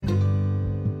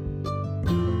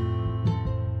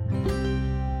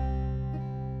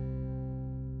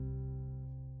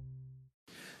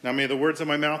Now may the words of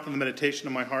my mouth and the meditation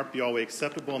of my heart be always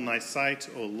acceptable in thy sight,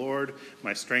 O Lord,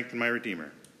 my strength and my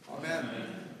Redeemer. Amen.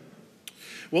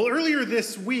 Well, earlier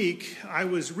this week, I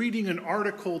was reading an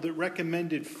article that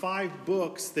recommended 5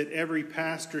 books that every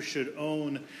pastor should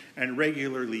own and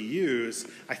regularly use.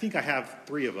 I think I have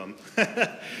 3 of them.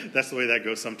 That's the way that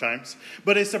goes sometimes.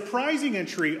 But a surprising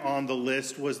entry on the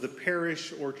list was the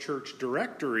parish or church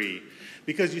directory.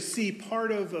 Because you see,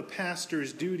 part of a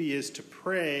pastor's duty is to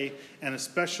pray, and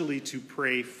especially to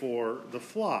pray for the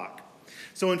flock.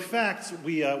 So in fact,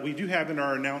 we do have in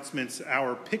our announcements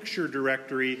our picture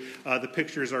directory. The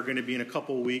pictures are going to be in a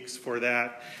couple weeks for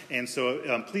that. And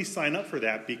so please sign up for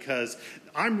that, because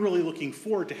I'm really looking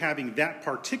forward to having that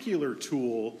particular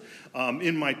tool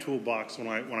in my toolbox when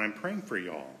I'm praying for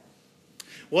y'all.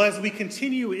 Well, as we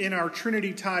continue in our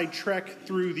Trinity Tide trek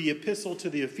through the epistle to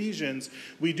the Ephesians,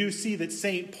 we do see that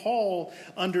St. Paul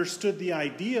understood the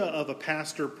idea of a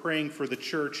pastor praying for the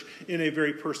church in a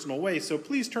very personal way. So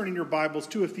please turn in your Bibles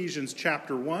to Ephesians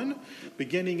chapter 1,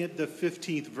 beginning at the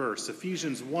 15th verse.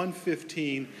 Ephesians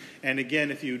 1:15. And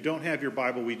again, if you don't have your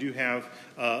Bible, we do have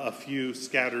a few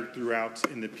scattered throughout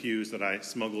in the pews that I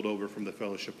smuggled over from the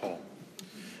fellowship hall.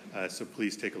 So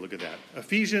please take a look at that.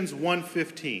 Ephesians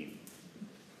 1:15.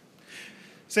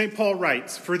 St. Paul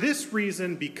writes, "For this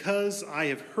reason, because I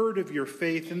have heard of your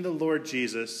faith in the Lord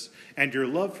Jesus and your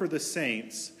love for the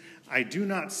saints, I do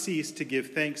not cease to give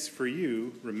thanks for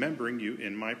you, remembering you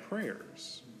in my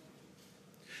prayers."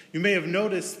 You may have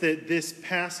noticed that this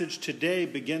passage today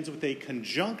begins with a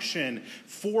conjunction,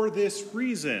 "for this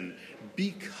reason,"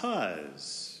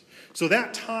 because. So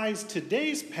that ties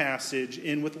today's passage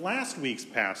in with last week's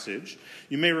passage.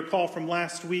 You may recall from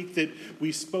last week that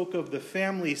we spoke of the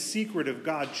family secret of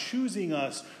God choosing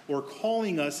us or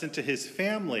calling us into his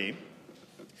family.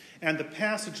 And the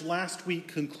passage last week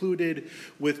concluded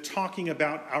with talking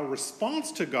about our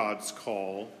response to God's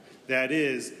call, that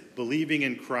is, believing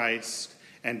in Christ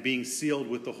and being sealed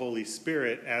with the Holy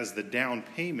Spirit as the down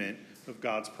payment of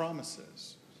God's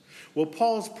promises. Well,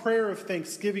 Paul's prayer of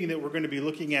thanksgiving that we're going to be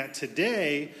looking at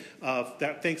today,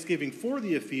 that thanksgiving for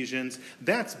the Ephesians,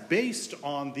 that's based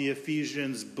on the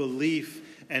Ephesians' belief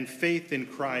and faith in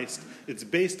Christ. It's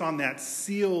based on that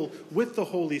seal with the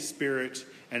Holy Spirit,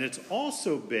 and it's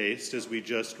also based, as we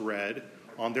just read,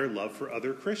 on their love for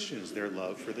other Christians, their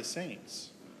love for the saints.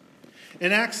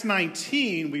 In Acts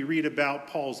 19, we read about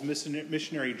Paul's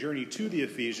missionary journey to the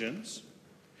Ephesians.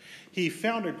 He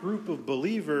found a group of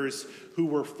believers who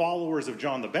were followers of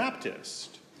John the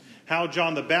Baptist. How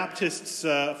John the Baptist's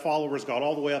followers got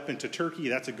all the way up into Turkey,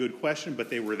 that's a good question, but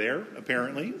they were there,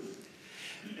 apparently.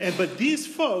 But these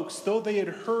folks, though they had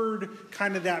heard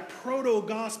kind of that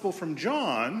proto-gospel from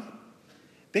John,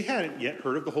 they hadn't yet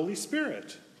heard of the Holy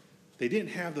Spirit. They didn't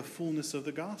have the fullness of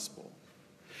the gospel.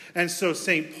 And so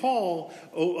St. Paul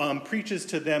preaches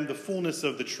to them the fullness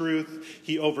of the truth.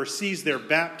 He oversees their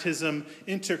baptism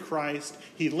into Christ.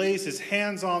 He lays his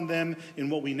hands on them in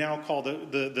what we now call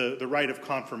the rite of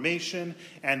confirmation.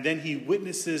 And then he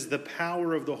witnesses the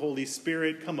power of the Holy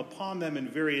Spirit come upon them in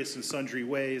various and sundry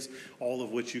ways, all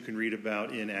of which you can read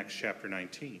about in Acts chapter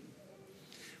 19.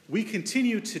 We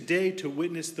continue today to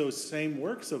witness those same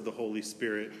works of the Holy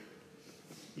Spirit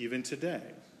even today.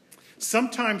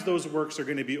 Sometimes those works are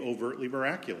going to be overtly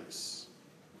miraculous.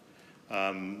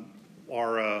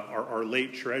 Our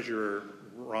late treasurer,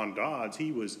 Ron Dodds,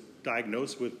 he was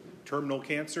diagnosed with terminal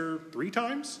cancer 3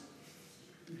 times.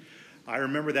 I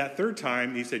remember that 3rd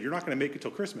time, he said, "You're not going to make it till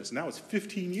Christmas." And that was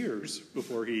 15 years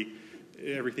before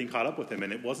everything caught up with him,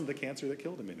 and it wasn't the cancer that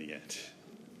killed him in the end.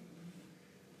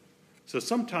 So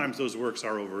sometimes those works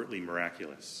are overtly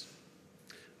miraculous.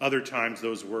 Other times,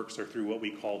 those works are through what we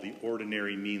call the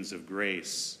ordinary means of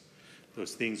grace,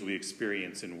 those things we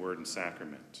experience in word and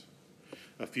sacrament.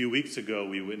 A few weeks ago,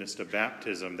 we witnessed a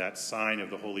baptism, that sign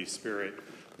of the Holy Spirit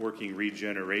working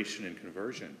regeneration and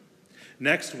conversion.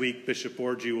 Next week, Bishop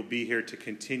Orgy will be here to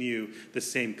continue the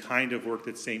same kind of work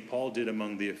that St. Paul did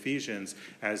among the Ephesians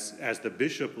as the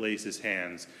bishop lays his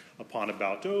hands upon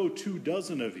about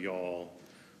 24 of y'all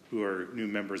who are new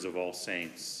members of All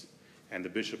Saints. And the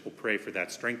bishop will pray for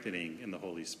that strengthening in the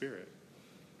Holy Spirit.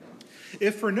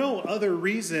 If for no other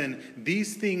reason,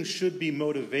 these things should be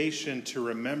motivation to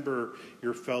remember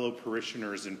your fellow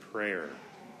parishioners in prayer.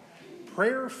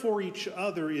 Prayer for each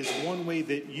other is one way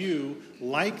that you,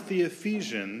 like the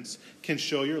Ephesians, can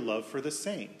show your love for the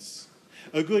saints.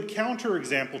 A good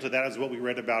counterexample to that is what we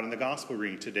read about in the gospel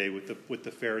reading today with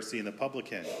the Pharisee and the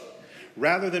publican.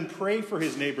 Rather than pray for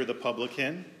his neighbor, the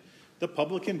publican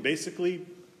basically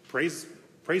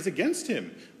prays against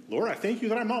him. "Lord, I thank you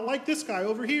that I'm not like this guy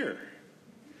over here."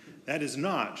 That is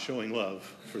not showing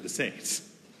love for the saints.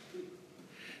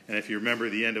 And if you remember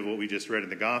the end of what we just read in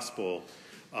the gospel,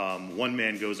 one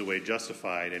man goes away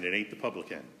justified, and it ain't the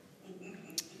publican.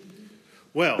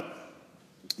 Well,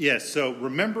 yes, so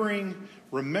remembering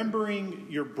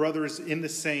your brothers in the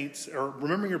saints, or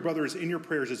remembering your brothers in your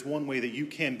prayers is one way that you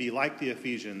can be like the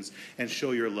Ephesians and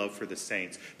show your love for the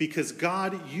saints. Because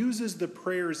God uses the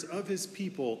prayers of his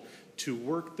people to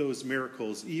work those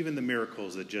miracles, even the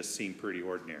miracles that just seem pretty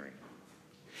ordinary.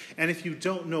 And if you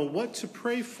don't know what to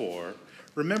pray for,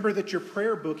 remember that your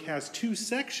prayer book has 2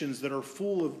 sections that are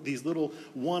full of these little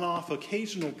one-off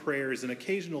occasional prayers and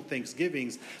occasional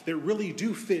thanksgivings that really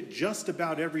do fit just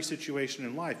about every situation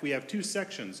in life. We have 2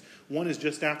 sections. One is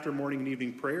just after morning and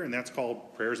evening prayer, and that's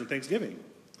called Prayers and Thanksgiving.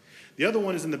 The other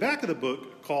one is in the back of the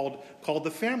book called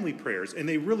the family prayers, and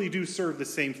they really do serve the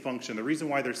same function. The reason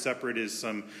why they're separate is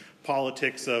some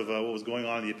politics of what was going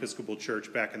on in the Episcopal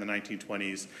Church back in the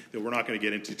 1920s that we're not going to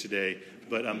get into today,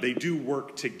 but they do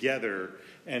work together.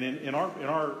 And in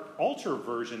our altar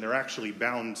version, they're actually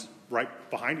bound right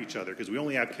behind each other because we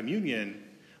only have communion,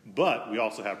 but we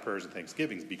also have prayers and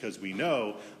thanksgivings because we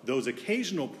know those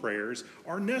occasional prayers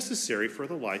are necessary for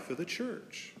the life of the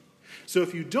church. So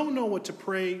if you don't know what to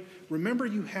pray, remember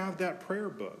you have that prayer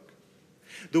book.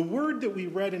 The word that we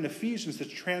read in Ephesians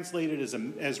that's translated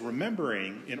as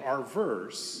remembering in our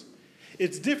verse,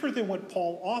 it's different than what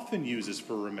Paul often uses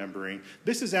for remembering.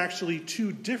 This is actually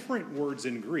 2 different words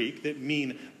in Greek that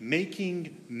mean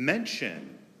making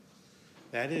mention.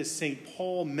 That is, St.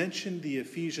 Paul mentioned the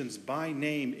Ephesians by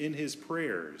name in his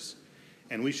prayers,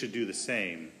 and we should do the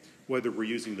same, whether we're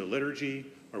using the liturgy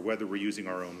or whether we're using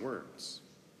our own words.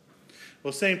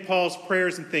 Well, St. Paul's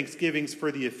prayers and thanksgivings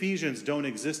for the Ephesians don't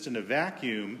exist in a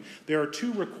vacuum. There are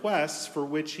 2 requests for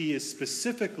which he is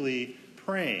specifically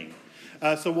praying.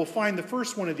 So we'll find the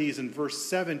first one of these in verse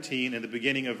 17 and the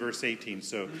beginning of verse 18.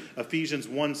 So Ephesians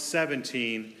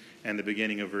 1:17 and the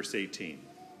beginning of verse 18.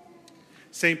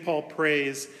 St. Paul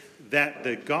prays that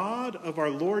the God of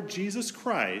our Lord Jesus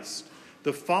Christ,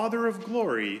 the Father of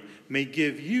glory, may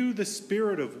give you the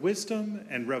spirit of wisdom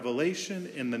and revelation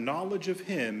in the knowledge of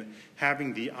him,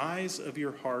 having the eyes of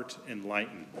your heart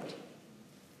enlightened.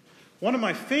 One of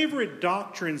my favorite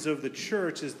doctrines of the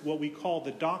church is what we call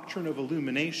the doctrine of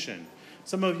illumination.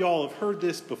 Some of y'all have heard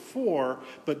this before,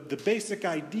 but the basic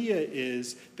idea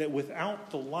is that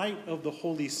without the light of the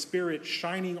Holy Spirit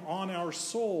shining on our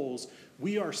souls,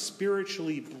 we are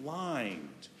spiritually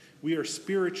blind. We are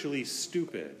spiritually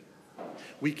stupid.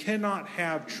 We cannot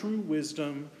have true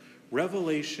wisdom,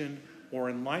 revelation, or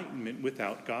enlightenment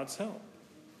without God's help.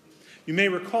 You may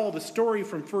recall the story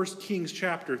from 1 Kings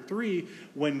chapter 3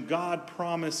 when God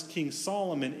promised King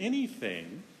Solomon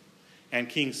anything, and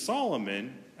King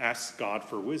Solomon asked God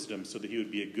for wisdom so that he would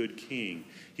be a good king.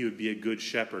 He would be a good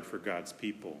shepherd for God's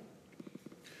people.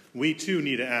 We too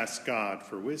need to ask God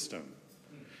for wisdom.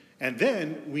 And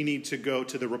then we need to go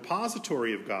to the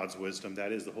repository of God's wisdom,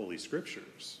 that is the Holy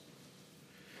Scriptures.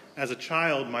 As a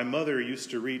child, my mother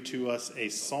used to read to us a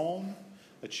psalm,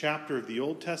 a chapter of the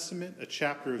Old Testament, a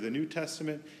chapter of the New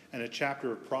Testament, and a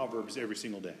chapter of Proverbs every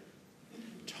single day.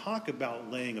 Talk about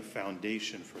laying a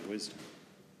foundation for wisdom.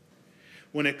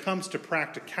 When it comes to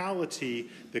practicality,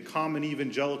 the common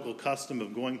evangelical custom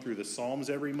of going through the Psalms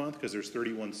every month, because there's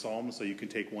 31 Psalms, so you can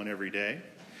take one every day,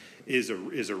 is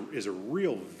a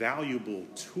real valuable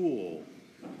tool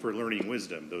for learning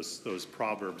wisdom, those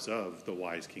Proverbs of the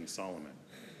wise King Solomon.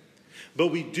 But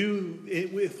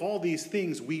with all these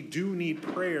things, we do need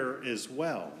prayer as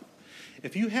well.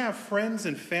 If you have friends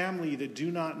and family that do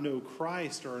not know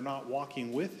Christ or are not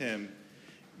walking with him,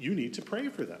 you need to pray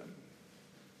for them.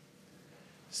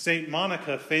 St.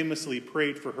 Monica famously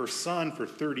prayed for her son for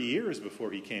 30 years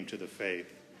before he came to the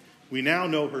faith. We now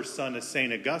know her son as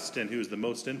St. Augustine, who is the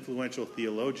most influential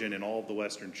theologian in all of the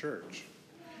Western Church.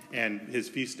 And his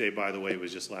feast day, by the way,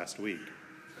 was just last week.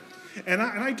 And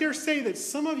I dare say that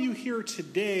some of you here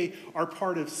today are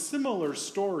part of similar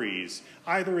stories,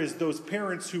 either as those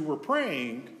parents who were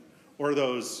praying or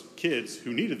those kids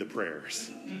who needed the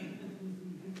prayers.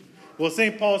 Well,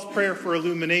 St. Paul's prayer for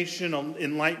illumination,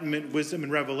 enlightenment, wisdom,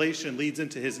 and revelation leads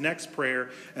into his next prayer,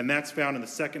 and that's found in the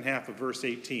second half of verse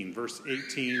 18. Verse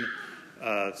 18,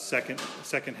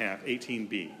 second half,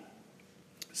 18b.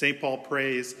 St. Paul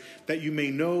prays that you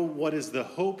may know what is the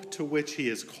hope to which he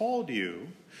has called you,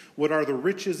 what are the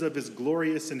riches of his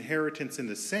glorious inheritance in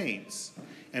the saints,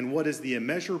 and what is the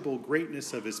immeasurable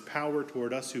greatness of his power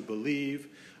toward us who believe,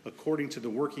 according to the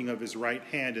working of his right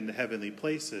hand in the heavenly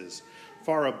places,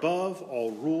 far above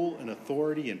all rule and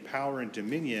authority and power and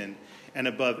dominion, and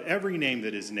above every name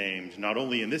that is named, not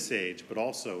only in this age, but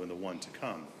also in the one to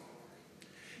come.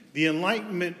 The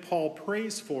enlightenment Paul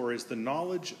prays for is the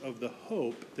knowledge of the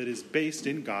hope that is based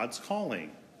in God's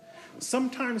calling.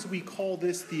 Sometimes we call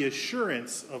this the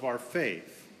assurance of our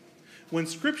faith. When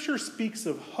Scripture speaks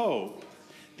of hope,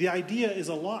 the idea is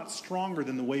a lot stronger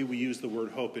than the way we use the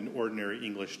word hope in ordinary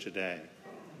English today.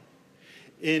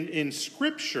 In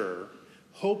Scripture,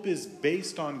 hope is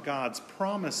based on God's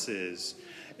promises,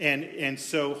 and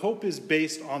so hope is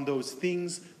based on those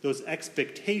things, those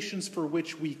expectations for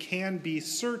which we can be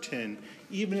certain,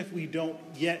 even if we don't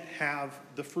yet have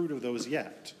the fruit of those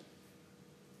yet.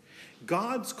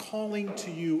 God's calling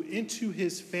to you into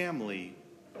his family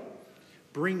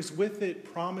brings with it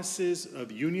promises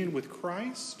of union with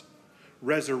Christ,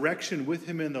 resurrection with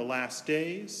him in the last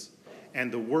days,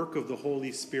 and the work of the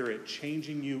Holy Spirit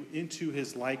changing you into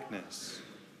his likeness.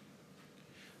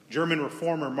 German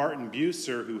reformer Martin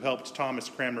Bucer, who helped Thomas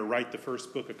Cranmer write the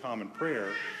first book of Common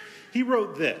Prayer, he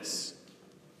wrote this: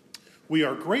 "We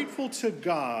are grateful to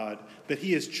God that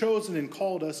he has chosen and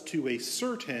called us to a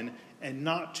certain and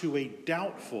not to a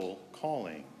doubtful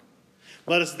calling.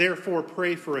 Let us therefore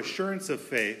pray for assurance of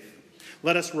faith.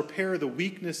 Let us repair the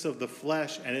weakness of the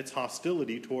flesh and its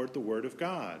hostility toward the word of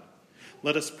God.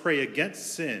 Let us pray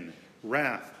against sin,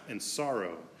 wrath, and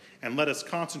sorrow. And let us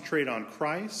concentrate on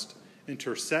Christ,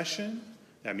 intercession,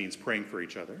 that means praying for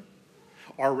each other,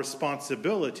 our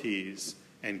responsibilities,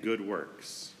 and good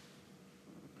works."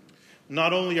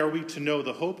 Not only are we to know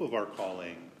the hope of our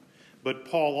calling, but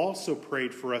Paul also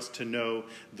prayed for us to know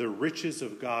the riches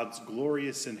of God's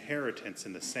glorious inheritance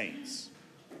in the saints.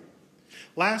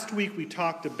 Last week we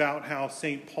talked about how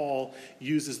St. Paul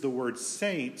uses the word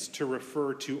saints to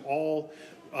refer to all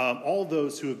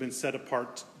those who have been set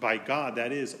apart by God,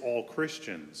 that is, all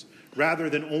Christians, rather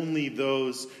than only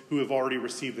those who have already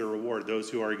received their reward, those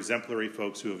who are exemplary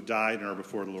folks who have died and are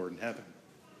before the Lord in heaven.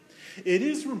 It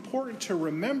is important to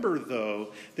remember,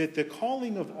 though, that the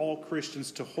calling of all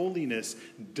Christians to holiness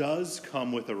does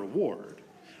come with a reward,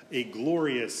 a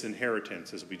glorious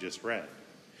inheritance, as we just read.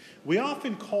 We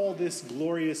often call this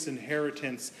glorious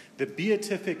inheritance the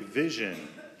beatific vision.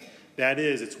 That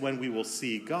is, it's when we will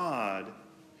see God,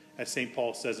 as St.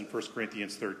 Paul says in 1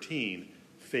 Corinthians 13,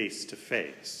 face to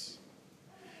face.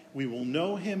 We will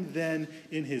know him then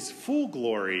in his full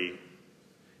glory.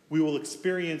 We will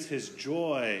experience his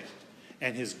joy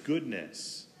and his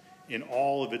goodness in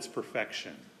all of its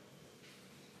perfection.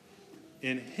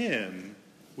 In him,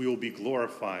 we will be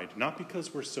glorified, not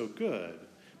because we're so good,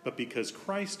 but because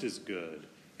Christ is good,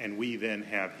 and we then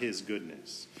have his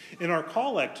goodness. In our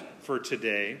collect for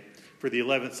today, for the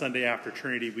 11th Sunday after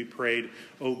Trinity, we prayed,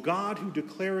 "O God, who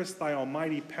declarest thy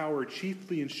almighty power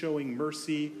chiefly in showing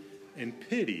mercy and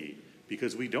pity,"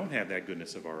 because we don't have that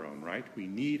goodness of our own, right? We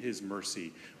need his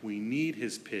mercy. We need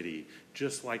his pity,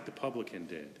 just like the publican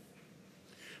did.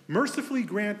 "Mercifully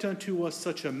grant unto us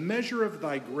such a measure of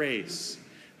thy grace,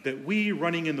 that we,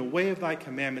 running in the way of thy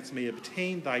commandments, may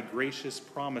obtain thy gracious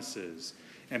promises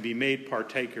and be made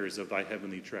partakers of thy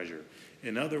heavenly treasure."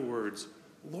 In other words,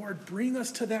 Lord, bring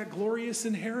us to that glorious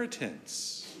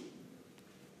inheritance.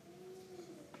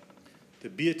 The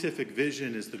beatific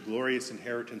vision is the glorious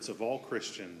inheritance of all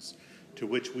Christians, to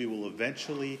which we will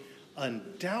eventually,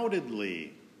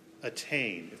 undoubtedly,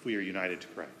 attain if we are united to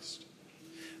Christ.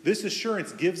 This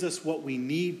assurance gives us what we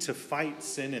need to fight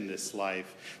sin in this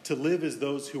life, to live as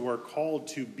those who are called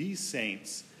to be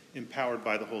saints, empowered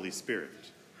by the Holy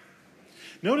Spirit.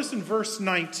 Notice in verse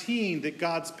 19 that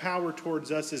God's power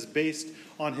towards us is based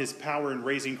on his power in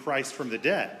raising Christ from the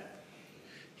dead.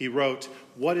 He wrote,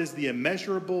 "What is the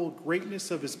immeasurable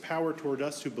greatness of his power toward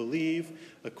us who believe,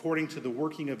 according to the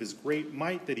working of his great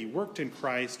might that he worked in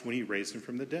Christ when he raised him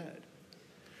from the dead?"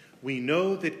 We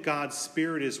know that God's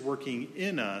Spirit is working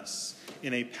in us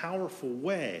in a powerful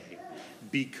way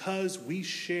because we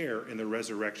share in the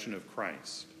resurrection of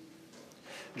Christ.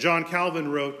 John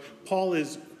Calvin wrote,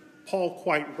 Paul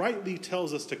quite rightly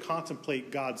tells us to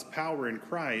contemplate God's power in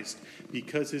Christ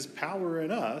because his power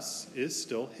in us is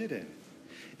still hidden.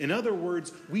 In other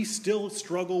words, we still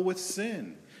struggle with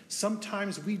sin.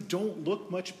 Sometimes we don't look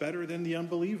much better than the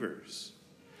unbelievers.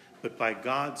 But by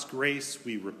God's grace,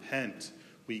 we repent,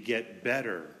 we get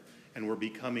better, and we're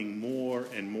becoming more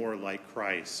and more like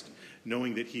Christ,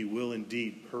 knowing that he will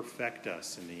indeed perfect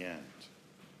us in the end.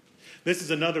 This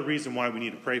is another reason why we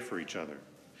need to pray for each other.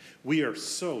 We are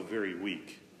so very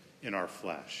weak in our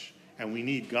flesh, and we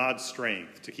need God's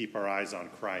strength to keep our eyes on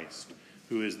Christ,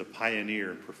 who is the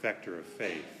pioneer and perfecter of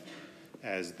faith,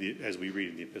 as we read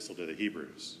in the Epistle to the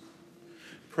Hebrews.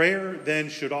 Prayer then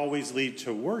should always lead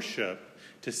to worship,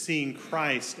 to seeing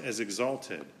Christ as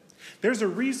exalted. There's a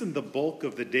reason the bulk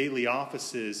of the daily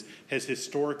offices has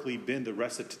historically been the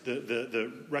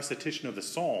recitation of the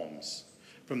Psalms.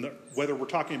 Whether we're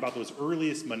talking about those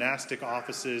earliest monastic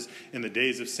offices in the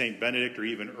days of St. Benedict or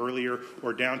even earlier,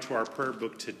 or down to our prayer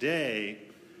book today,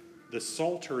 the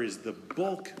Psalter is the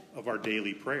bulk of our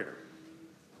daily prayer.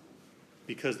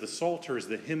 Because the Psalter is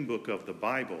the hymn book of the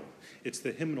Bible. It's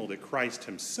the hymnal that Christ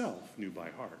himself knew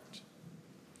by heart.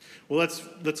 Well,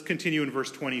 let's continue in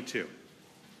verse 22.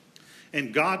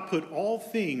 And God put all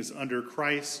things under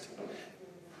Christ.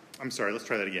 Let's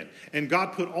try that again. And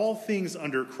God put all things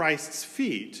under Christ's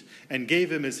feet and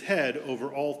gave him his head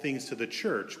over all things to the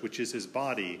church, which is his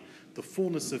body, the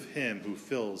fullness of him who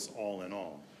fills all in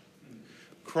all.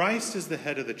 Christ is the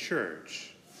head of the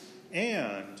church,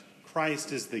 and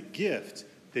Christ is the gift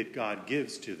that God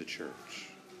gives to the church.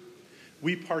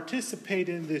 We participate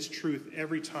in this truth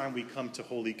every time we come to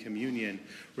Holy Communion,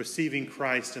 receiving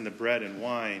Christ in the bread and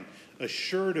wine,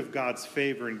 assured of God's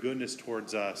favor and goodness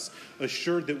towards us,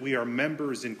 assured that we are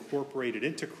members incorporated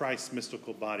into Christ's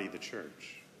mystical body, the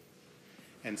church.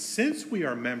 And since we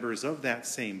are members of that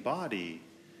same body,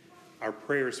 our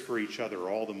prayers for each other are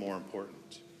all the more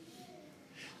important.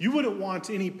 You wouldn't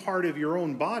want any part of your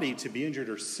own body to be injured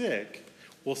or sick.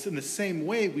 Well, in the same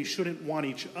way, we should want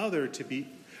each other to be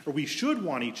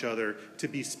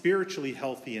spiritually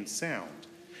healthy and sound.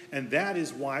 And that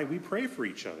is why we pray for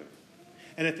each other.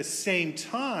 And at the same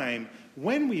time,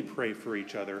 when we pray for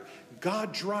each other,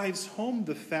 God drives home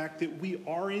the fact that we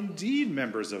are indeed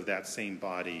members of that same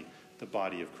body, the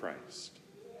body of Christ.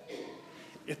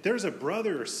 If there's a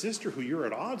brother or sister who you're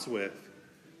at odds with,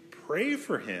 pray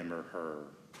for him or her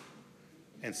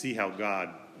and see how God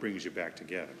brings you back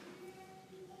together.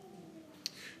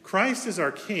 Christ is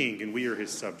our king and we are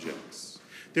his subjects.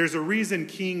 There's a reason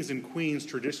kings and queens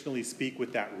traditionally speak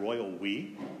with that royal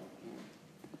we.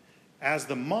 As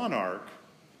the monarch,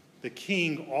 the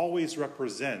king always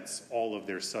represents all of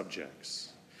their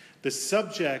subjects. The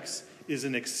subjects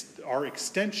are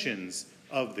extensions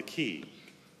of the king.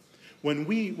 When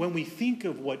we think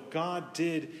of what God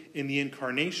did in the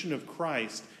incarnation of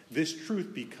Christ, this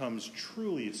truth becomes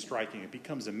truly striking. It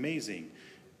becomes amazing.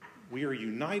 We are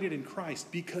united in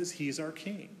Christ because he's our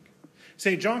king.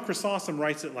 St. John Chrysostom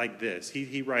writes it like this.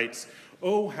 He writes,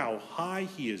 "Oh, how high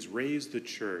he has raised the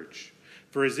church.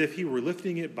 For as if he were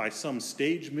lifting it by some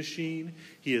stage machine,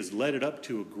 he has led it up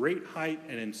to a great height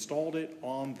and installed it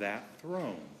on that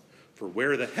throne. For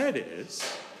where the head is,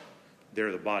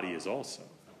 there the body is also."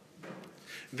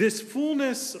 This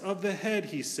fullness of the head,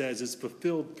 he says, is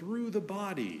fulfilled through the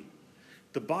body.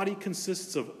 The body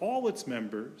consists of all its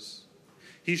members.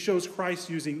 He shows Christ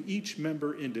using each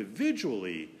member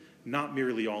individually, not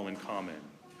merely all in common.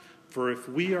 For if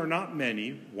we are not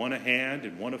many, one a hand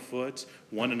and one a foot,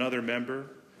 one another member,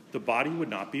 the body would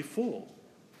not be full.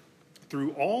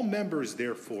 Through all members,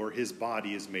 therefore, his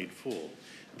body is made full.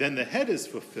 Then the head is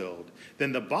fulfilled.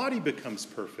 Then the body becomes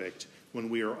perfect when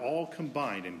we are all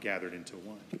combined and gathered into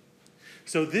one.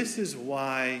 So this is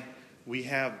why we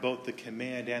have both the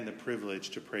command and the privilege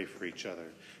to pray for each other,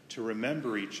 to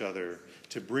remember each other,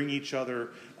 to bring each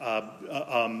other,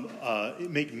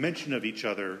 make mention of each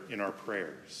other in our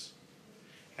prayers.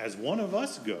 As one of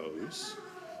us goes,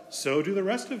 so do the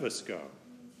rest of us go.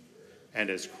 And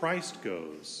as Christ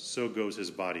goes, so goes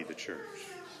his body, the church.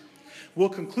 We'll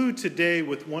conclude today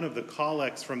with one of the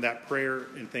collects from that prayer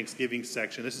and thanksgiving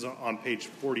section. This is on page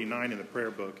 49 in the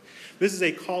prayer book. This is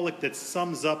a collect that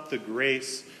sums up the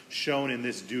grace shown in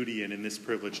this duty and in this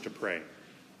privilege to pray.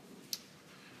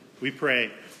 We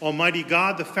pray, Almighty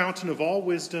God, the fountain of all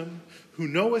wisdom, who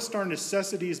knowest our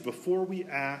necessities before we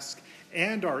ask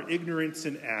and our ignorance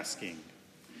in asking,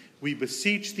 we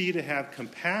beseech thee to have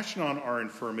compassion on our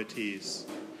infirmities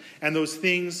and those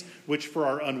things which for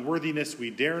our unworthiness we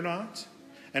dare not,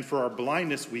 and for our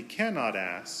blindness we cannot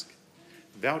ask,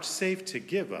 vouchsafe to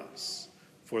give us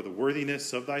for the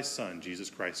worthiness of thy Son, Jesus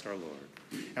Christ our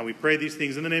Lord. And we pray these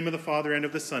things in the name of the Father, and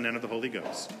of the Son, and of the Holy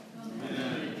Ghost. Amen.